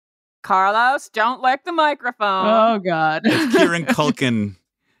Carlos, don't lick the microphone. Oh, God. It's Kieran Culkin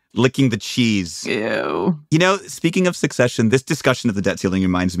licking the cheese. Ew. You know, speaking of Succession, this discussion of the debt ceiling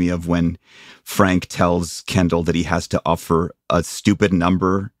reminds me of when Frank tells Kendall that he has to offer a stupid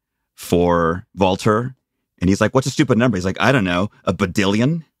number for Walter. And he's like, what's a stupid number? He's like, I don't know, a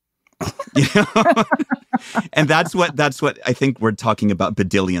badillion? You know? And that's what I think we're talking about,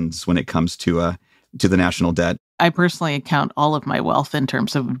 badillions, when it comes to the national debt. I personally count all of my wealth in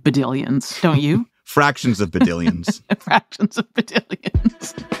terms of badillions, don't you? Fractions of badillions. Fractions of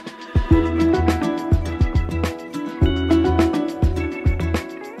badillions.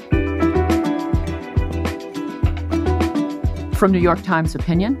 From New York Times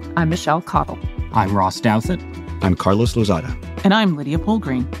Opinion, I'm Michelle Cottle. I'm Ross Douthat. I'm Carlos Lozada. And I'm Lydia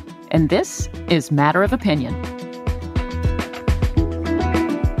Polgreen. And this is Matter of Opinion.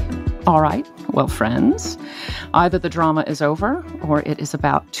 All right, well, friends, either the drama is over or it is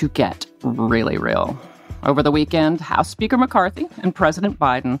about to get really real. Over the weekend, House Speaker McCarthy and President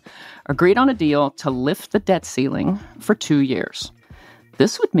Biden agreed on a deal to lift the debt ceiling for 2 years.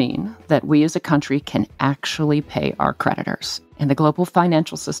 This would mean that we as a country can actually pay our creditors, and the global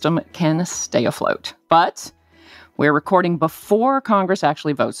financial system can stay afloat. But we're recording before Congress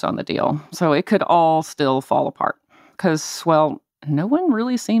actually votes on the deal, so it could all still fall apart. Because, well, no one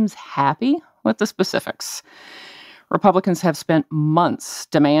really seems happy with the specifics. Republicans have spent months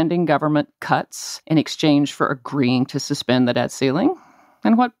demanding government cuts in exchange for agreeing to suspend the debt ceiling.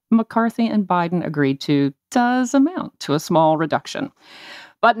 And what McCarthy and Biden agreed to does amount to a small reduction,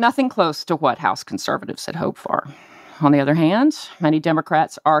 but nothing close to what House conservatives had hoped for. On the other hand, many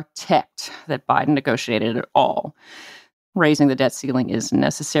Democrats are ticked that Biden negotiated at all. Raising the debt ceiling is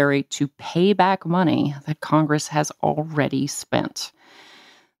necessary to pay back money that Congress has already spent.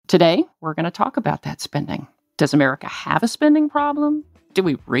 Today, we're going to talk about that spending. Does America have a spending problem? Do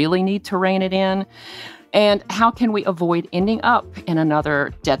we really need to rein it in? And how can we avoid ending up in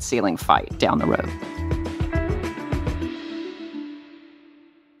another debt ceiling fight down the road?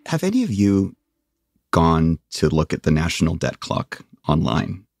 Have any of you gone to look at the national debt clock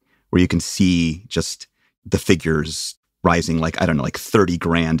online, where you can see just the figures rising like 30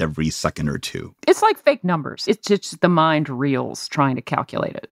 grand every second or two? It's like fake numbers. It's just the mind reels trying to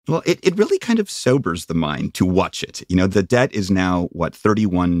calculate it. Well, it really kind of sobers the mind to watch it. You know, the debt is now,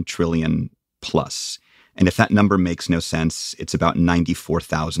 31 trillion plus. And if that number makes no sense, it's about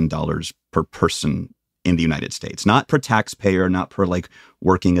 $94,000 per person in the United States. Not per taxpayer, not per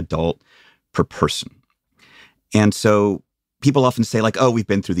working adult, per person. And so people often say we've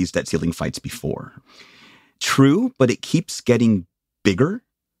been through these debt ceiling fights before. True, but it keeps getting bigger.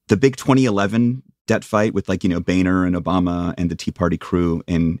 The big 2011 debt fight with Boehner and Obama and the Tea Party crew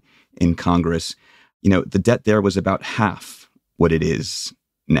in Congress, the debt there was about half what it is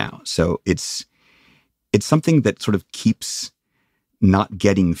now. So it's something that sort of keeps not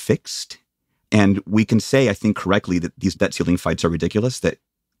getting fixed. And we can say, I think correctly, that these debt ceiling fights are ridiculous, that,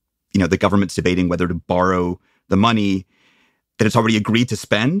 the government's debating whether to borrow the money that it's already agreed to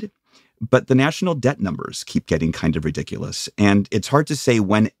spend. But the national debt numbers keep getting kind of ridiculous. And it's hard to say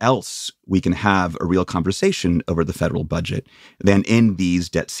when else we can have a real conversation over the federal budget than in these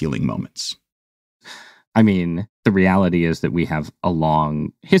debt ceiling moments. I mean, the reality is that we have a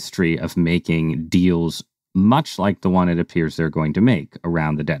long history of making deals much like the one it appears they're going to make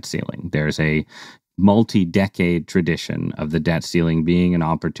around the debt ceiling. There's a multi-decade tradition of the debt ceiling being an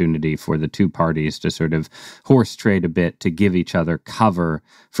opportunity for the two parties to sort of horse trade a bit, to give each other cover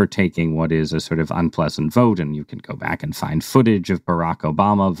for taking what is a sort of unpleasant vote. And you can go back and find footage of Barack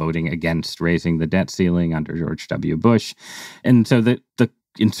Obama voting against raising the debt ceiling under George W. Bush. And so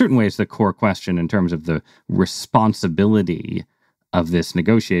in certain ways, the core question in terms of the responsibility of this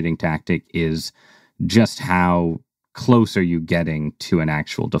negotiating tactic is just how close are you getting to an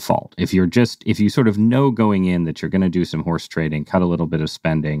actual default? If you sort of know going in that you're going to do some horse trading, cut a little bit of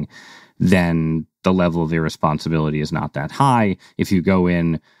spending, then the level of irresponsibility is not that high. If you go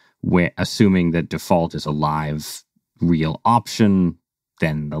in assuming that default is a live, real option,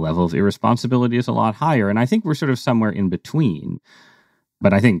 then the level of irresponsibility is a lot higher. And I think we're sort of somewhere in between.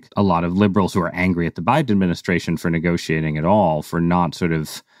 But I think a lot of liberals who are angry at the Biden administration for negotiating at all, for not sort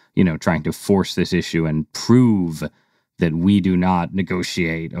of, trying to force this issue and prove that we do not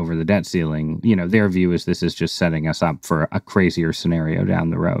negotiate over the debt ceiling, their view is this is just setting us up for a crazier scenario down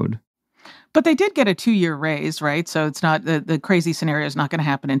the road. But they did get a 2-year raise, right? So it's not the crazy scenario is not going to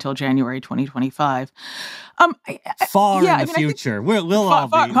happen until January 2025. Far in the future, we'll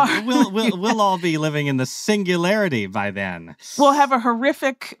all be living in the singularity by then. We'll have a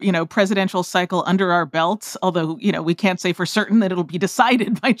horrific, presidential cycle under our belts. Although, we can't say for certain that it'll be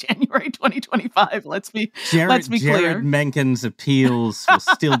decided by January 2025. Let's be clear. Jared Mencken's appeals will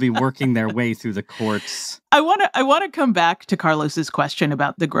still be working their way through the courts. I want to come back to Carlos's question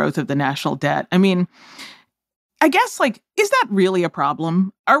about the growth of the national debt. I mean, I guess, is that really a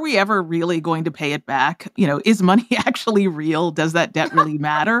problem? Are we ever really going to pay it back? Is money actually real? Does that debt really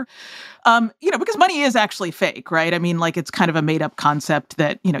matter? Because money is actually fake, right? I mean, it's kind of a made up concept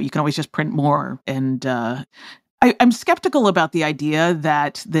that, you can always just print more. And I'm skeptical about the idea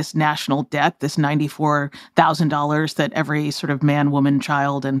that this national debt, this $94,000 that every sort of man, woman,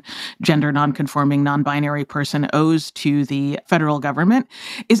 child, and gender nonconforming, non-binary person owes to the federal government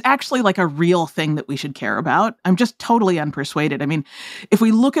is actually a real thing that we should care about. I'm just totally unpersuaded. I mean, if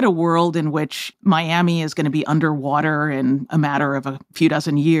we look at a world in which Miami is going to be underwater in a matter of a few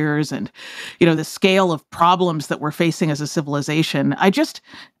dozen years and, the scale of problems that we're facing as a civilization,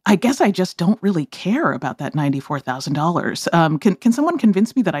 I guess I just don't really care about that $94,000. Can someone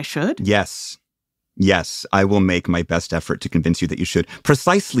convince me that I should? Yes, I will make my best effort to convince you that you should,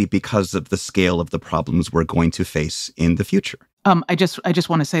 precisely because of the scale of the problems we're going to face in the future. I just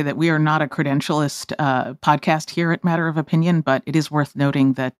want to say that we are not a credentialist podcast here at Matter of Opinion, but it is worth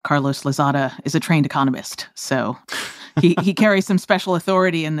noting that Carlos Lozada is a trained economist, so he carries some special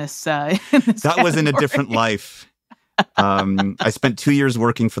authority in this. That category. Was in a different life. I spent 2 years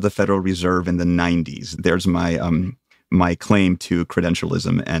working for the Federal Reserve in the 90s. There's my claim to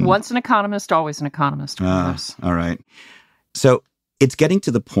credentialism. And once an economist, always an economist. All right. So it's getting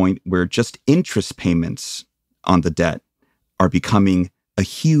to the point where just interest payments on the debt are becoming a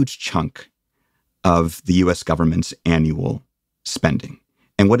huge chunk of the U.S. government's annual spending.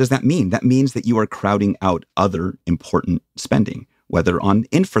 And what does that mean? That means that you are crowding out other important spending, whether on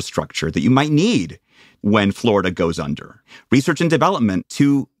infrastructure that you might need when Florida goes under, research and development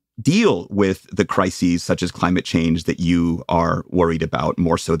to deal with the crises such as climate change that you are worried about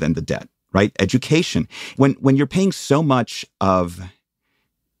more so than the debt, right? Education. When you're paying so much of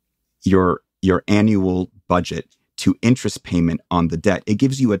your annual budget to interest payment on the debt, it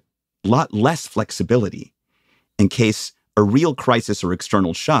gives you a lot less flexibility in case a real crisis or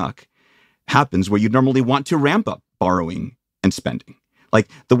external shock happens where you normally want to ramp up borrowing and spending.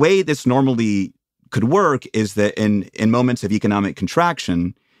 The way this normally could work is that in moments of economic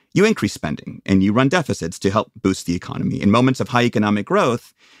contraction, you increase spending and you run deficits to help boost the economy. In moments of high economic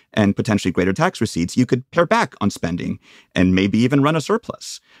growth and potentially greater tax receipts, you could pare back on spending and maybe even run a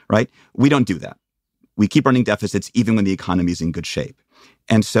surplus, right? We don't do that. We keep running deficits even when the economy is in good shape.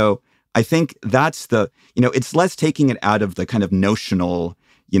 And so I think that's it's less taking it out of the kind of notional,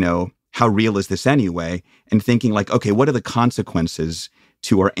 how real is this anyway? And thinking okay, what are the consequences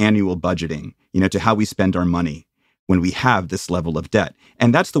to our annual budgeting, to how we spend our money when we have this level of debt?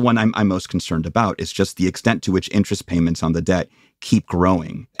 And that's the one I'm most concerned about, is just the extent to which interest payments on the debt keep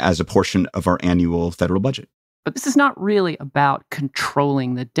growing as a portion of our annual federal budget. But this is not really about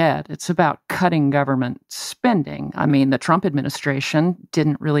controlling the debt. It's about cutting government spending. I mean, the Trump administration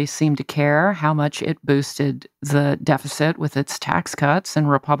didn't really seem to care how much it boosted the deficit with its tax cuts, and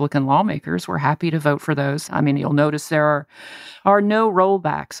Republican lawmakers were happy to vote for those. I mean, you'll notice there are no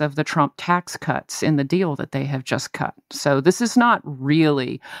rollbacks of the Trump tax cuts in the deal that they have just cut. So this is not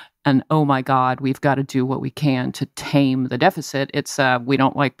really an, oh my God, we've got to do what we can to tame the deficit. It's we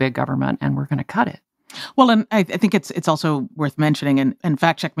don't like big government and we're going to cut it. Well, and I think it's also worth mentioning, and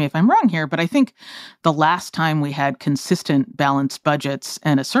fact check me if I'm wrong here, but I think the last time we had consistent balanced budgets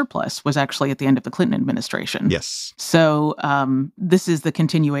and a surplus was actually at the end of the Clinton administration. Yes. So this is the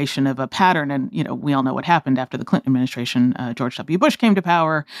continuation of a pattern, and we all know what happened after the Clinton administration. George W. Bush came to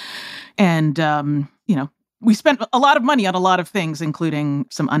power, and we spent a lot of money on a lot of things, including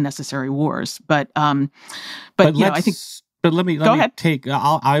some unnecessary wars. But I think. But let me take.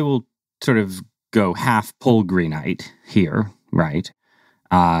 I will sort of go half Polgreenite here, right?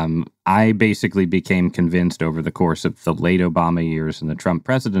 I basically became convinced over the course of the late Obama years and the Trump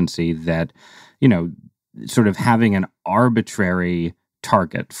presidency that, sort of having an arbitrary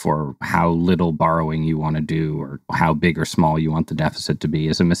target for how little borrowing you want to do or how big or small you want the deficit to be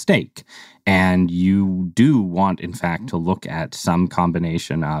is a mistake. And you do want, in fact, to look at some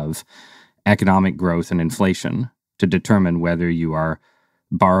combination of economic growth and inflation to determine whether you are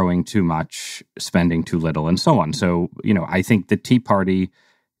borrowing too much, spending too little, and so on. So, I think the Tea Party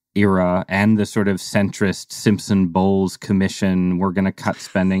era and the sort of centrist Simpson-Bowles commission, we're going to cut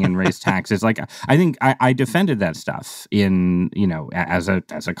spending and raise taxes. Like, I think I defended that stuff as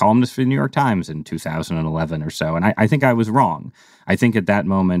a columnist for the New York Times in 2011 or so. And I think I was wrong. I think at that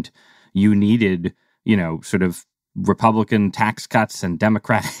moment you needed, sort of Republican tax cuts and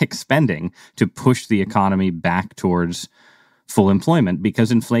Democratic spending to push the economy back towards full employment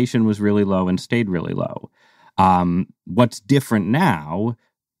because inflation was really low and stayed really low. What's different now,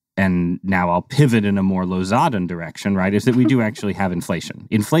 and now I'll pivot in a more Lozaden direction, right, is that we do actually have inflation.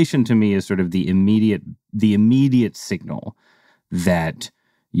 Inflation to me is sort of the immediate signal that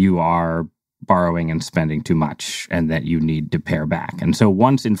you are borrowing and spending too much and that you need to pare back. And so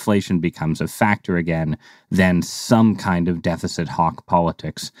once inflation becomes a factor again, then some kind of deficit hawk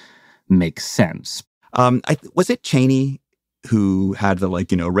politics makes sense. Was it Cheney who had the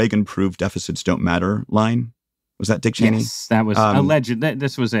Reagan-proved deficits don't matter line? Was that Dick Cheney? Yes, that was alleged.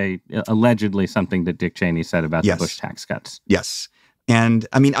 This was allegedly something that Dick Cheney said about the Bush tax cuts. Yes. And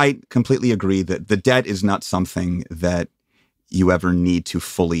I mean, I completely agree that the debt is not something that you ever need to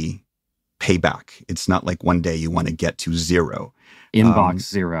fully pay back. It's not like one day you want to get to zero. Inbox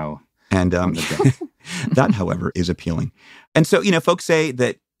zero. And that, however, is appealing. And so, folks say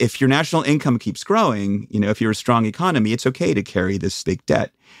that if your national income keeps growing, if you're a strong economy, it's okay to carry this big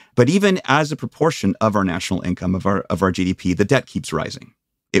debt. But even as a proportion of our national income, of our GDP, the debt keeps rising.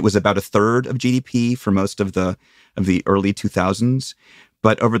 It was about a third of GDP for most of the early 2000s.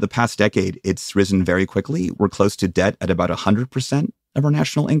 But over the past decade, it's risen very quickly. We're close to debt at about 100% of our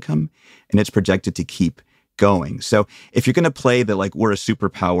national income, and it's projected to keep going. So if you're going to play the we're a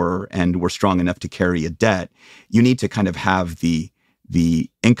superpower and we're strong enough to carry a debt, you need to kind of have the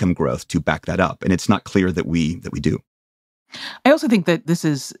income growth to back that up. And it's not clear that we do. I also think that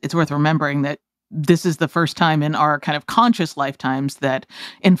it's worth remembering that this is the first time in our kind of conscious lifetimes that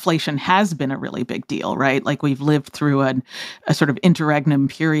inflation has been a really big deal, right? Like we've lived through a sort of interregnum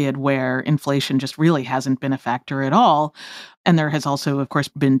period where inflation just really hasn't been a factor at all. And there has also, of course,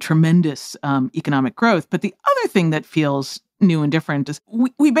 been tremendous economic growth. But the other thing that feels new and different is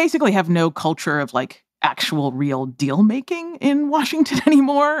we basically have no culture of actual real deal making in Washington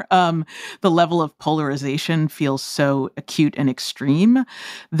anymore. The level of polarization feels so acute and extreme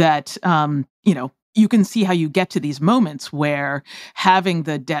that, you can see how you get to these moments where having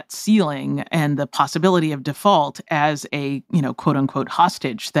the debt ceiling and the possibility of default as a, quote unquote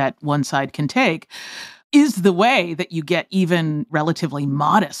hostage that one side can take is the way that you get even relatively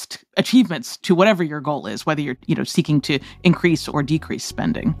modest achievements to whatever your goal is, whether you're, seeking to increase or decrease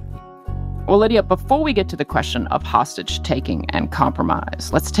spending. Well, Lydia, before we get to the question of hostage-taking and compromise,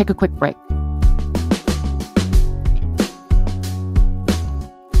 let's take a quick break.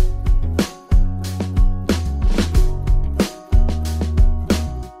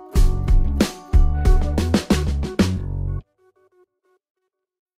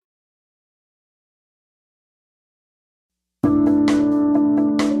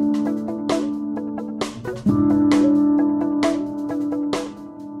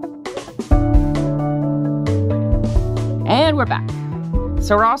 We're back.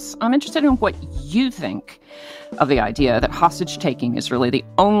 So, Ross, I'm interested in what you think of the idea that hostage-taking is really the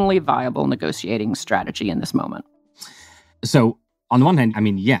only viable negotiating strategy in this moment. So, on the one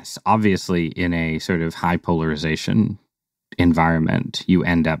hand, yes, obviously in a sort of high polarization environment, you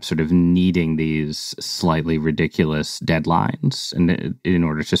end up sort of needing these slightly ridiculous deadlines in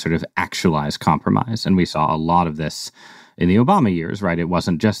order to sort of actualize compromise. And we saw a lot of this in the Obama years, right? It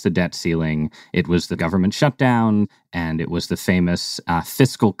wasn't just the debt ceiling. It was the government shutdown, and it was the famous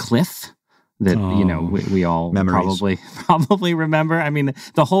fiscal cliff that, we all probably remember.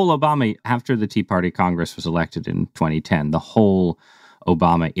 The whole Obama, after the Tea Party Congress was elected in 2010, the whole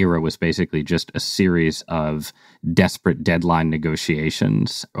Obama era was basically just a series of desperate deadline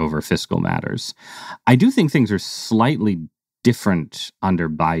negotiations over fiscal matters. I do think things are slightly different under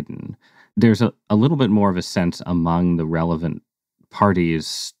Biden. There's a little bit more of a sense among the relevant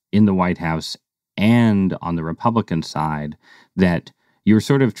parties in the White House and on the Republican side that you're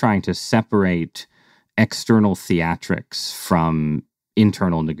sort of trying to separate external theatrics from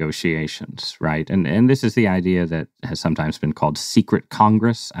internal negotiations, right? And this is the idea that has sometimes been called secret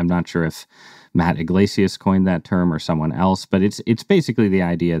Congress. I'm not sure if Matt Iglesias coined that term or someone else, but it's basically the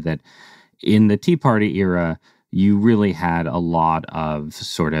idea that in the Tea Party era, you really had a lot of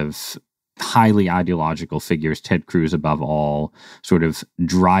sort of highly ideological figures, Ted Cruz above all, sort of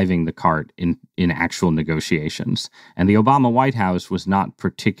driving the cart in actual negotiations. And the Obama White House was not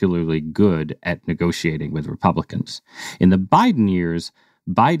particularly good at negotiating with Republicans. In the Biden years,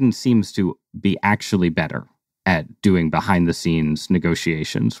 Biden seems to be actually better at doing behind-the-scenes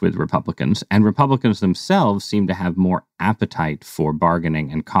negotiations with Republicans, and Republicans themselves seem to have more appetite for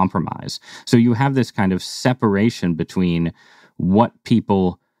bargaining and compromise. So you have this kind of separation between what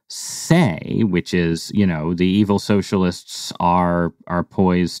people say, which is, the evil socialists are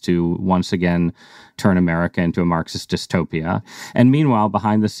poised to once again turn America into a Marxist dystopia. And meanwhile,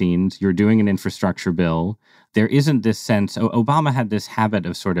 behind the scenes, you're doing an infrastructure bill. There isn't this sense. Obama had this habit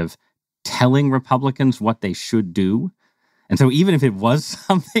of sort of telling Republicans what they should do. And so even if it was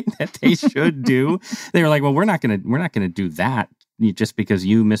something that they should do, they were like, well, we're not going to do that just because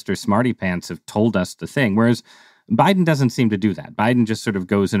you, Mr. Smarty Pants, have told us the thing. Whereas Biden doesn't seem to do that. Biden just sort of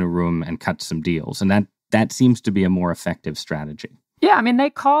goes in a room and cuts some deals. And that seems to be a more effective strategy. Yeah, I mean, they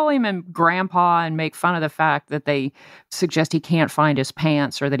call him and grandpa and make fun of the fact that they suggest he can't find his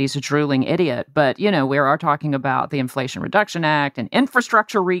pants or that he's a drooling idiot. But, we are talking about the Inflation Reduction Act, and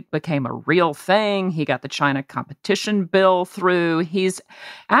infrastructure week became a real thing. He got the China competition bill through. He's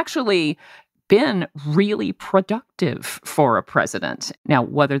actually been really productive for a president. Now,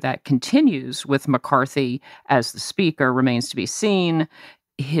 whether that continues with McCarthy as the speaker remains to be seen.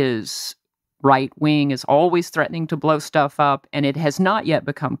 His right wing is always threatening to blow stuff up, and it has not yet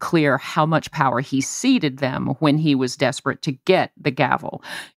become clear how much power he ceded them when he was desperate to get the gavel.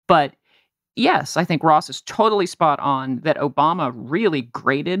 But yes, I think Ross is totally spot on that Obama really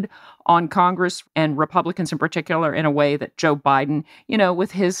grated on Congress and Republicans in particular in a way that Joe Biden,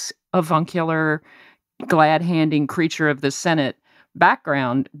 with his avuncular, glad-handing creature of the Senate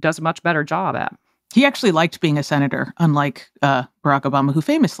background, does a much better job at. He actually liked being a senator, unlike Barack Obama, who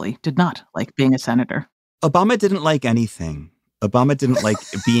famously did not like being a senator. Obama didn't like anything. Obama didn't like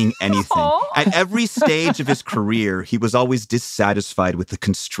being anything. At every stage of his career, he was always dissatisfied with the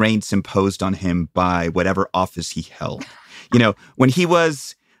constraints imposed on him by whatever office he held. When he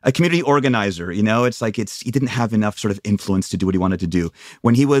was a community organizer, it's like he didn't have enough sort of influence to do what he wanted to do.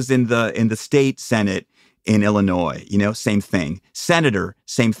 When he was in the state Senate in Illinois, same thing. Senator,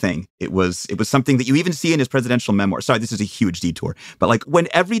 same thing. It was something that you even see in his presidential memoir. Sorry, this is a huge detour. But when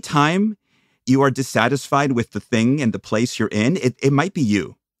every time you are dissatisfied with the thing and the place you're in, it might be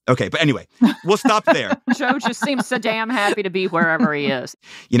you. Okay, but anyway, we'll stop there. Joe just seems so damn happy to be wherever he is.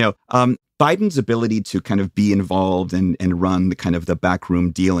 Biden's ability to kind of be involved and run the kind of the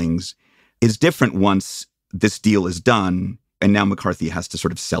backroom dealings is different once this deal is done. And now McCarthy has to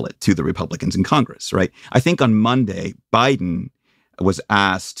sort of sell it to the Republicans in Congress, right? I think on Monday, Biden was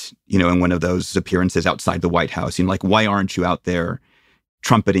asked, in one of those appearances outside the White House, why aren't you out there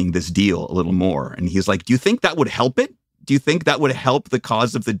trumpeting this deal a little more? And he's like, do you think that would help it? Do you think that would help the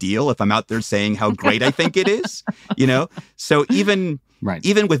cause of the deal if I'm out there saying how great I think it is? So even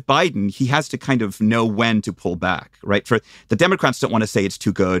with Biden, he has to kind of know when to pull back, right? For the Democrats don't want to say it's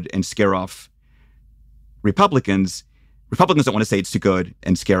too good and scare off Republicans. Republicans don't want to say it's too good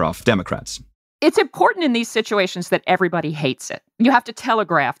and scare off Democrats. It's important in these situations that everybody hates it. You have to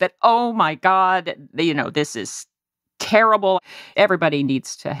telegraph that, oh my God, this is terrible. Everybody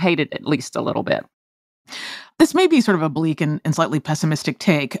needs to hate it at least a little bit. This may be sort of a bleak and slightly pessimistic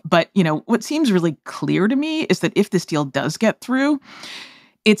take, but, what seems really clear to me is that if this deal does get through,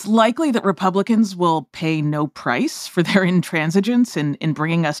 it's likely that Republicans will pay no price for their intransigence in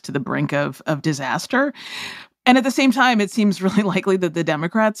bringing us to the brink of disaster. And at the same time, it seems really likely that the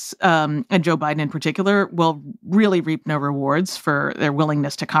Democrats, and Joe Biden in particular, will really reap no rewards for their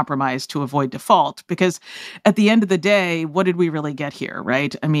willingness to compromise to avoid default. Because at the end of the day, what did we really get here,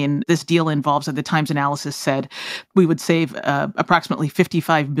 right? I mean, this deal involves, at the Times analysis said, we would save approximately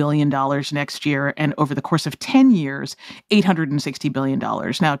 $55 billion next year, and over the course of 10 years, $860 billion.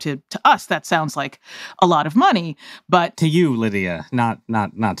 Now, to us, that sounds like a lot of money, but... To you, Lydia, not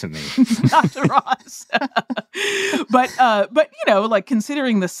to me. Not to Ross. But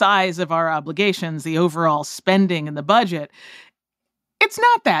considering the size of our obligations, the overall spending in the budget, it's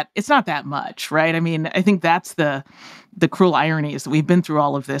not that much, right? I mean, I think that's the cruel irony is that we've been through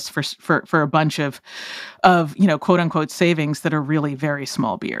all of this for a bunch of quote unquote savings that are really very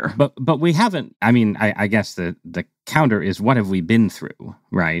small beer. But we haven't. I mean, I guess the counter is, what have we been through,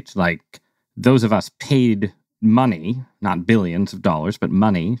 right? Like, those of us paid money, not billions of dollars, but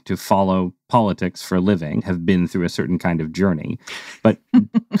money to follow politics for a living, have been through a certain kind of journey. But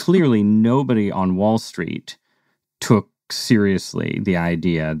clearly nobody on Wall Street took seriously the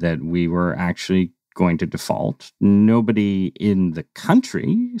idea that we were actually going to default. Nobody in the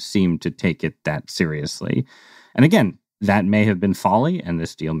country seemed to take it that seriously. And again, that may have been folly, and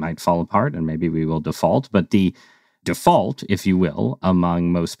this deal might fall apart, and maybe we will default. But the default, if you will,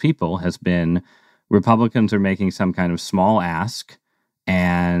 among most people has been Republicans are making some kind of small ask,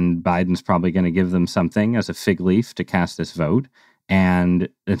 and Biden's probably going to give them something as a fig leaf to cast this vote. And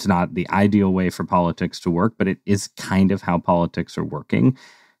it's not the ideal way for politics to work, but it is kind of how politics are working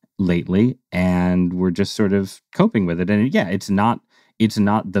lately. And we're just sort of coping with it. And yeah, it's certainly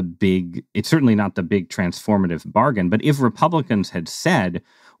not the big transformative bargain. But if Republicans had said,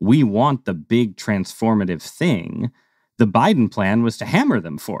 we want the big transformative thing, the Biden plan was to hammer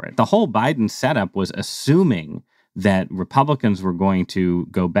them for it. The whole Biden setup was assuming that Republicans were going to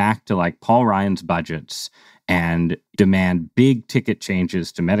go back to like Paul Ryan's budgets and demand big ticket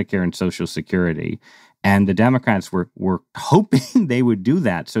changes to Medicare and Social Security. And the Democrats were hoping they would do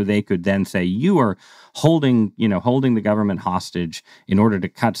that so they could then say, you are holding the government hostage in order to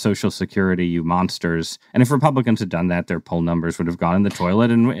cut Social Security, you monsters. And if Republicans had done that, their poll numbers would have gone in the toilet,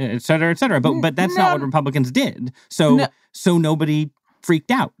 and et cetera, et cetera. But that's not what Republicans did. So nobody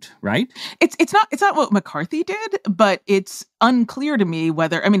freaked out, right? It's not what McCarthy did, but it's unclear to me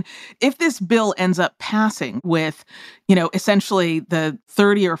whether, I mean, if this bill ends up passing with, essentially the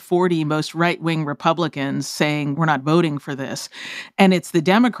 30 or 40 most right-wing Republicans saying we're not voting for this, and it's the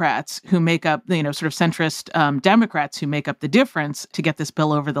Democrats who make up, sort of centrist Democrats who make up the difference to get this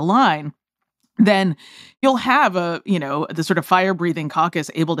bill over the line, then you'll have the sort of fire-breathing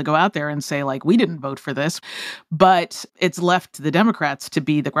caucus able to go out there and say, like, we didn't vote for this. But it's left to the Democrats to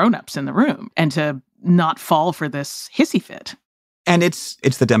be the grown-ups in the room and to not fall for this hissy fit. And it's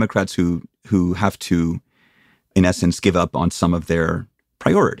the Democrats who have to, in essence, give up on some of their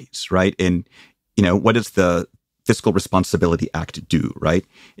priorities, right? And, what does the Fiscal Responsibility Act do, right?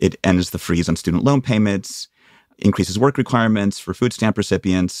 It ends the freeze on student loan payments, increases work requirements for food stamp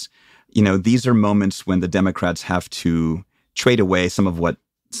recipients. These are moments when the Democrats have to trade away some of what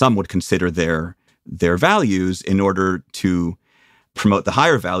some would consider their values in order to promote the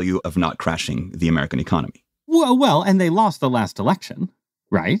higher value of not crashing the American economy. Well, and they lost the last election,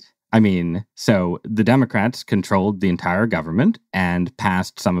 right? I mean, so the Democrats controlled the entire government and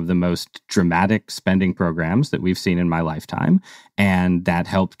passed some of the most dramatic spending programs that we've seen in my lifetime. And that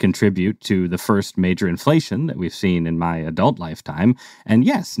helped contribute to the first major inflation that we've seen in my adult lifetime. And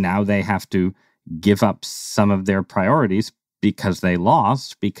yes, now they have to give up some of their priorities because they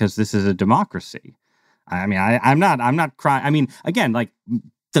lost, because this is a democracy. I mean, I'm not crying. I mean, again, like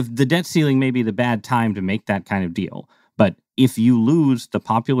the debt ceiling may be the bad time to make that kind of deal. But if you lose the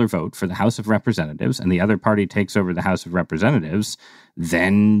popular vote for the House of Representatives and the other party takes over the House of Representatives,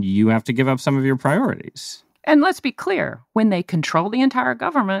 then you have to give up some of your priorities. And let's be clear, when they control the entire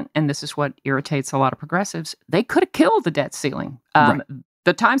government, and this is what irritates a lot of progressives, they could have killed the debt ceiling. Right.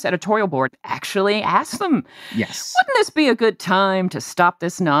 The Times editorial board actually asked them, yes, wouldn't this be a good time to stop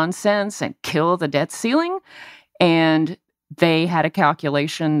this nonsense and kill the debt ceiling? And they had a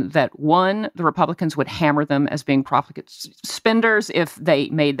calculation that, one, the Republicans would hammer them as being profligate spenders if they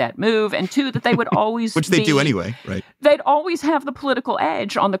made that move, and two, that they would always which they do anyway, right? They'd always have the political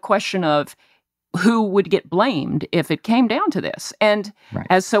edge on the question of who would get blamed if it came down to this. And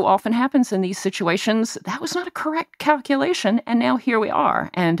as so often happens in these situations, that was not a correct calculation. And now here we are.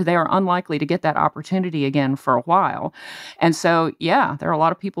 And they are unlikely to get that opportunity again for a while. And so, yeah, there are a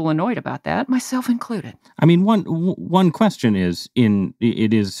lot of people annoyed about that, myself included. I mean, one question is,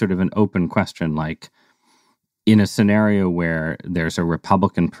 it is sort of an open question, like, in a scenario where there's a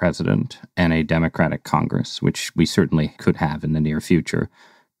Republican president and a Democratic Congress, which we certainly could have in the near future,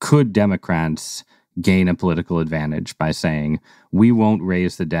 could Democrats gain a political advantage by saying, we won't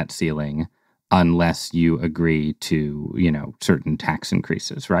raise the debt ceiling unless you agree to, certain tax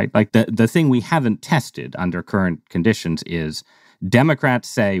increases, right? Like the thing we haven't tested under current conditions is Democrats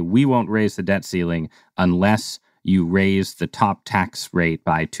say, we won't raise the debt ceiling unless you raise the top tax rate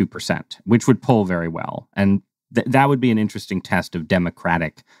by 2%, which would poll very well. And that would be an interesting test of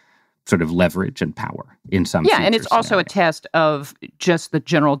Democratic sort of leverage and power in some and it's also a test of just the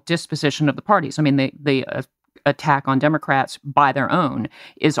general disposition of the parties. I mean, the attack on Democrats by their own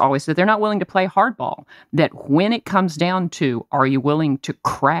is always that they're not willing to play hardball, that when it comes down to, are you willing to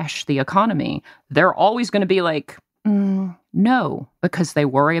crash the economy, they're always going to be like, no, because they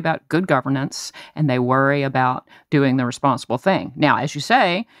worry about good governance and they worry about doing the responsible thing. Now, as you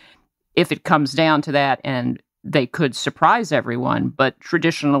say, if it comes down to that and they could surprise everyone, but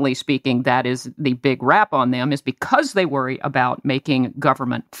traditionally speaking, that is the big rap on them, is because they worry about making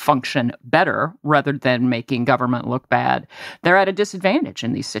government function better rather than making government look bad. They're at a disadvantage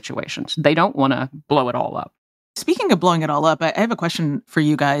in these situations. They don't want to blow it all up. Speaking of blowing it all up, I have a question for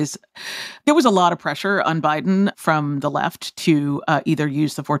you guys. There was a lot of pressure on Biden from the left to either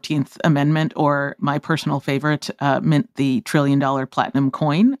use the 14th Amendment or my personal favorite, mint the $1 trillion platinum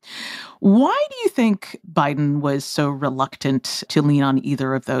coin. Why do you think Biden was so reluctant to lean on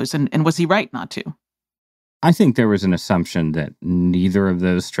either of those? And was he right not to? I think there was an assumption that neither of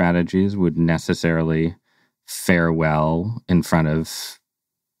those strategies would necessarily fare well in front of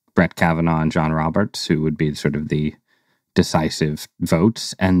Brett Kavanaugh and John Roberts, who would be sort of the decisive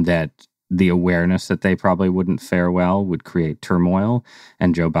votes, and that the awareness that they probably wouldn't fare well would create turmoil,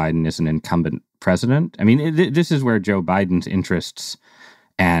 and Joe Biden is an incumbent president. I mean, this is where Joe Biden's interests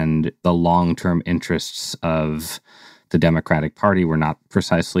and the long-term interests of the Democratic Party were not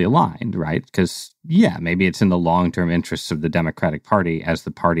precisely aligned, right? Because, yeah, maybe it's in the long-term interests of the Democratic Party as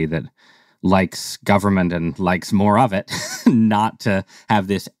the party that likes government and likes more of it, not to have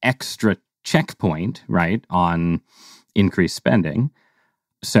this extra checkpoint, right, on increased spending.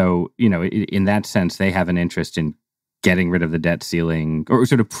 So, in that sense, they have an interest in getting rid of the debt ceiling or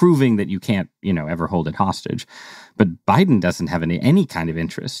sort of proving that you can't, ever hold it hostage. But Biden doesn't have any kind of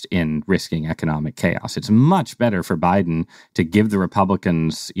interest in risking economic chaos. It's much better for Biden to give the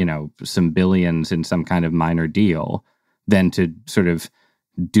Republicans, some billions in some kind of minor deal than to sort of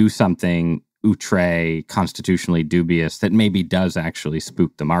do something outre, constitutionally dubious that maybe does actually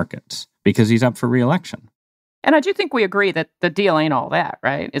spook the markets because he's up for re-election. And I do think we agree that the deal ain't all that,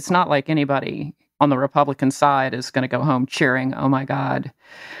 right? It's not like anybody on the Republican side is going to go home cheering, oh my God,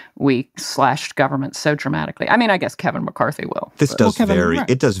 we slashed government so dramatically. I mean, I guess Kevin McCarthy will.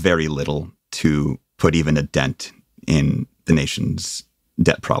 It does very little to put even a dent in the nation's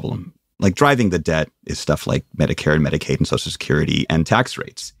debt problem. Like driving the debt is stuff like Medicare and Medicaid and Social Security and tax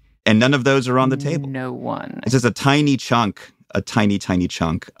rates. And none of those are on the table. No one. It's just a tiny chunk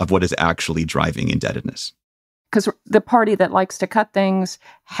of what is actually driving indebtedness. Because the party that likes to cut things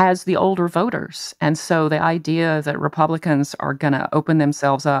has the older voters. And so the idea that Republicans are going to open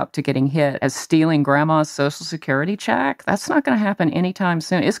themselves up to getting hit as stealing grandma's Social Security check, that's not going to happen anytime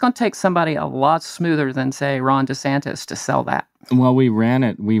soon. It's going to take somebody a lot smoother than, say, Ron DeSantis to sell that. Well, we ran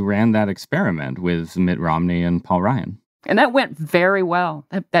that experiment with Mitt Romney and Paul Ryan. And that went very well.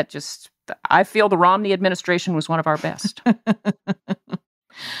 I feel the Romney administration was one of our best.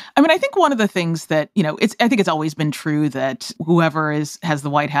 I mean, I think one of the things that, I think it's always been true that whoever has the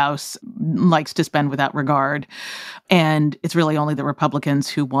White House likes to spend without regard. And it's really only the Republicans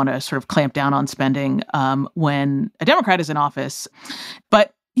who want to sort of clamp down on spending when a Democrat is in office.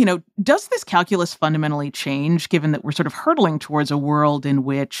 But does this calculus fundamentally change given that we're sort of hurtling towards a world in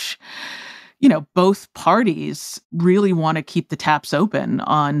which, both parties really want to keep the taps open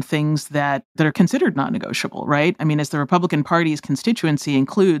on things that are considered non-negotiable, right? I mean, as the Republican Party's constituency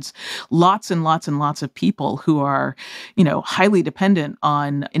includes lots and lots and lots of people who are, highly dependent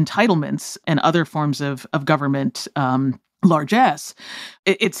on entitlements and other forms of government largesse,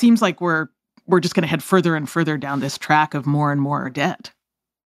 it seems like we're just going to head further and further down this track of more and more debt.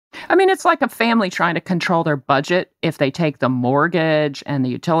 I mean, it's like a family trying to control their budget if they take the mortgage and the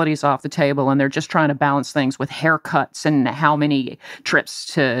utilities off the table and they're just trying to balance things with haircuts and how many trips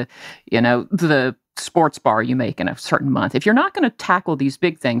to, the sports bar you make in a certain month. If you're not going to tackle these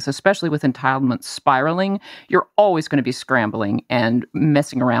big things, especially with entitlements spiraling, you're always going to be scrambling and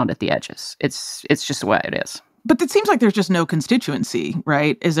messing around at the edges. It's just the way it is. But it seems like there's just no constituency,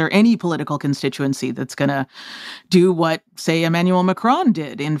 right? Is there any political constituency that's going to do what, say, Emmanuel Macron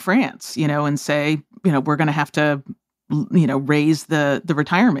did in France, and say, we're going to have to, raise the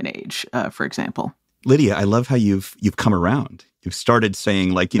retirement age, for example? Lydia, I love how you've come around. You've started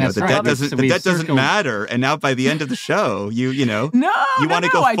saying the debt doesn't matter, and now by the end of the show, you want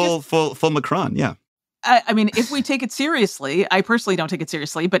to go full Macron, yeah. I mean, if we take it seriously, I personally don't take it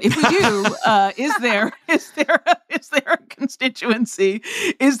seriously, but if we do, is there a constituency?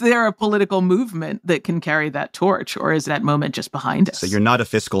 Is there a political movement that can carry that torch, or is that moment just behind us? So you're not a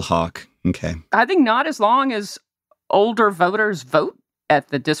fiscal hawk, okay? I think not as long as older voters vote at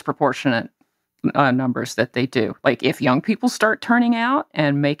the disproportionate numbers that they do. Like if young people start turning out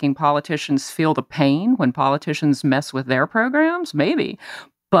and making politicians feel the pain when politicians mess with their programs, maybe.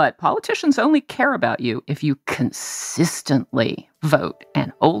 But politicians only care about you if you consistently vote,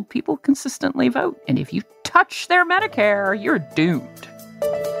 and old people consistently vote. And if you touch their Medicare, you're doomed.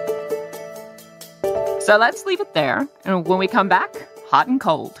 So let's leave it there. And when we come back, hot and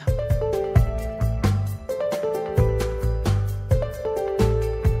cold.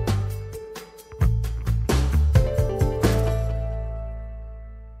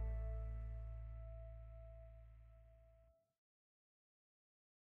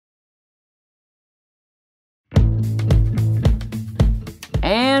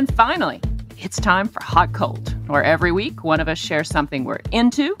 And finally, it's time for Hot Cold, where every week one of us shares something we're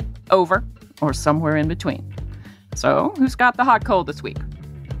into, over, or somewhere in between. So, who's got the hot cold this week?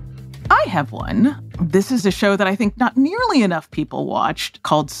 I have one. This is a show that I think not nearly enough people watched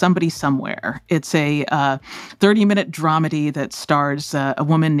called Somebody Somewhere. It's a 30-minute dramedy that stars a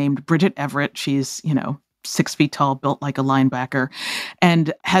woman named Bridget Everett. She's, 6 feet tall, built like a linebacker,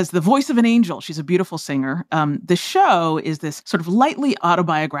 and has the voice of an angel. She's a beautiful singer. The show is this sort of lightly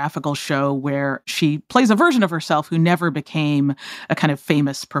autobiographical show where she plays a version of herself who never became a kind of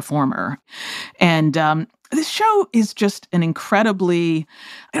famous performer. And this show is just an incredibly,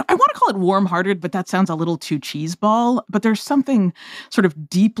 I want to call it warm-hearted, but that sounds a little too cheeseball. But there's something sort of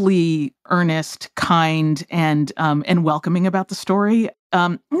deeply earnest, kind, and welcoming about the story.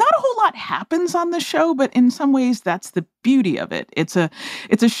 Not a whole lot happens on the show, but in some ways that's the beauty of it. It's a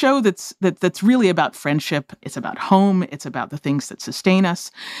show that's really about friendship. It's about home. It's about the things that sustain us.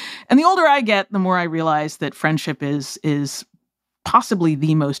 And the older I get, the more I realize that friendship is possibly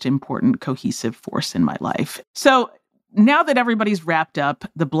the most important cohesive force in my life. So now that everybody's wrapped up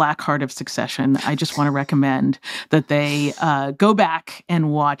the Black Heart of Succession, I just want to recommend that they go back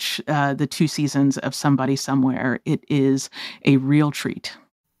and watch the 2 seasons of Somebody Somewhere. It is a real treat.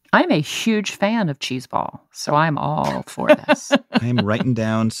 I'm a huge fan of Cheeseball, so I'm all for this. I'm writing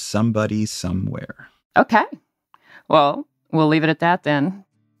down Somebody Somewhere. Okay. Well, we'll leave it at that then.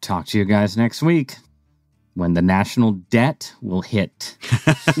 Talk to you guys next week, when the national debt will hit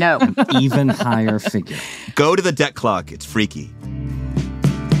No. an even higher figure. Go to the debt clock. It's freaky.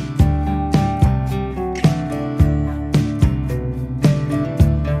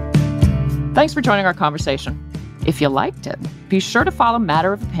 Thanks for joining our conversation. If you liked it, be sure to follow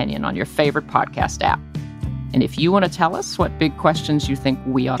Matter of Opinion on your favorite podcast app. And if you want to tell us what big questions you think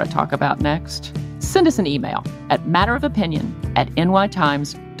we ought to talk about next, send us an email at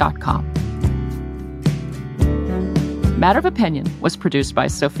matterofopinion@nytimes.com. Matter of Opinion was produced by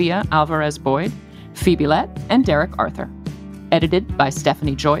Sophia Alvarez Boyd, Phoebe Lett, and Derek Arthur. Edited by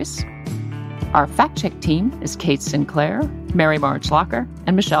Stephanie Joyce. Our fact-check team is Kate Sinclair, Mary Marge Locker,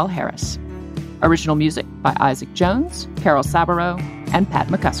 and Michelle Harris. Original music by Isaac Jones, Carol Sabaro, and Pat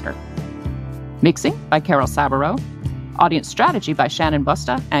McCusker. Mixing by Carol Sabaro. Audience strategy by Shannon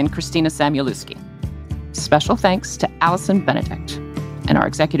Busta and Christina Samuelewski. Special thanks to Allison Benedict. And our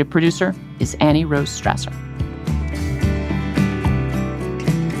executive producer is Annie Rose Strasser.